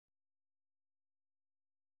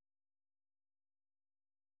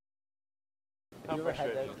Have you ever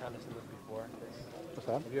had those kind of symptoms before? What's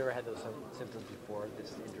that? Have you ever had those symptoms before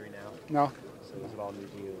this injury now? No. So is it all new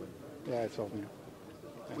to you? Yeah, it's all new.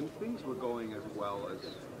 When things were going as well as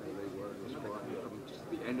they were, from just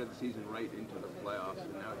the end of the season right into the playoffs,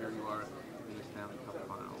 and now here you are in the Stanley Cup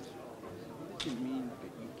Finals, does it mean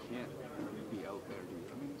that you can't be out there?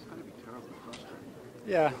 I mean, it's got to be terribly frustrating.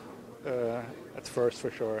 Yeah, at first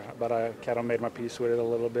for sure, but I kind of made my peace with it a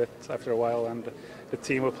little bit after a while, and the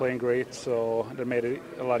team were playing great, so that made it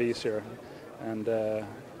a lot easier. And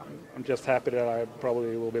I'm just happy that I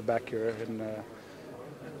probably will be back here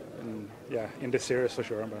in this series for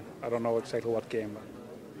sure, but I don't know exactly what game.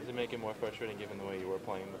 Does it make it more frustrating given the way you were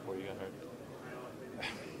playing before you got hurt?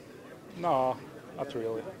 No, not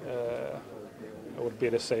really. It would be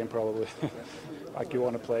the same probably. Like you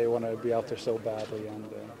want to play, you want to be out there so badly, and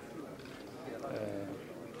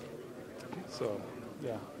so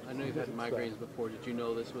yeah. I know you've had migraines before. Did you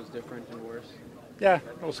know this was different and worse? Yeah,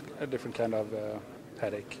 it was a different kind of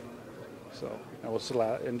headache. So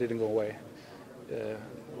it didn't go away. It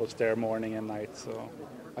was there morning and night, so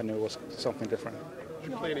I knew it was something different.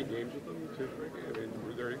 Did you play any games with them too, Frank? I mean,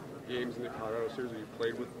 were there games in the Colorado series that you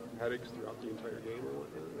played with headaches throughout the entire game?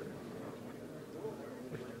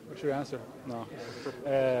 What's your answer? No.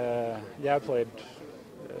 Yeah, I played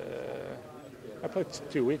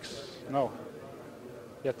 2 weeks. No.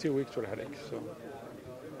 Yeah, 2 weeks with a headache. So.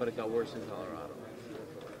 But it got worse in Colorado.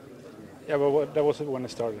 Yeah, but that was when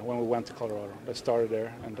it started, when we went to Colorado. It started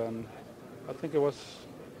there, and then I think it was,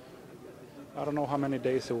 I don't know how many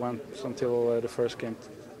days it went until the first game.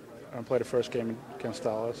 I played the first game against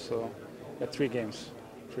Dallas, so yeah, 3 games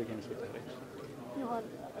with the headaches. Johan,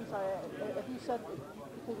 I'm sorry, have you said you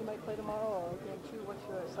think you might play tomorrow or game 2? What's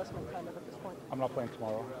your assessment kind of at this point? I'm not playing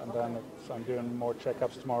tomorrow, and then I'm doing more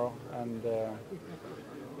checkups tomorrow, and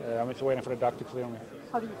I'm just waiting for the doctor to clear me.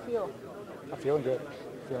 How do you feel? I'm feeling good.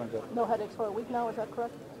 No headaches for a week now, is that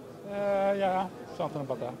correct? Yeah, something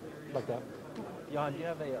about that, like that. Johan, do you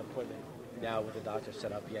have an appointment now with the doctor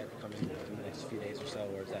set up yet coming in the next few days or so,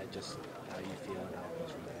 or is that just how you feel and how it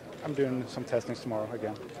goes from there? I'm doing some testings tomorrow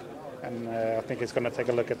again, and I think he's going to take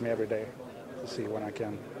a look at me every day to see when I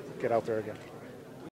can get out there again.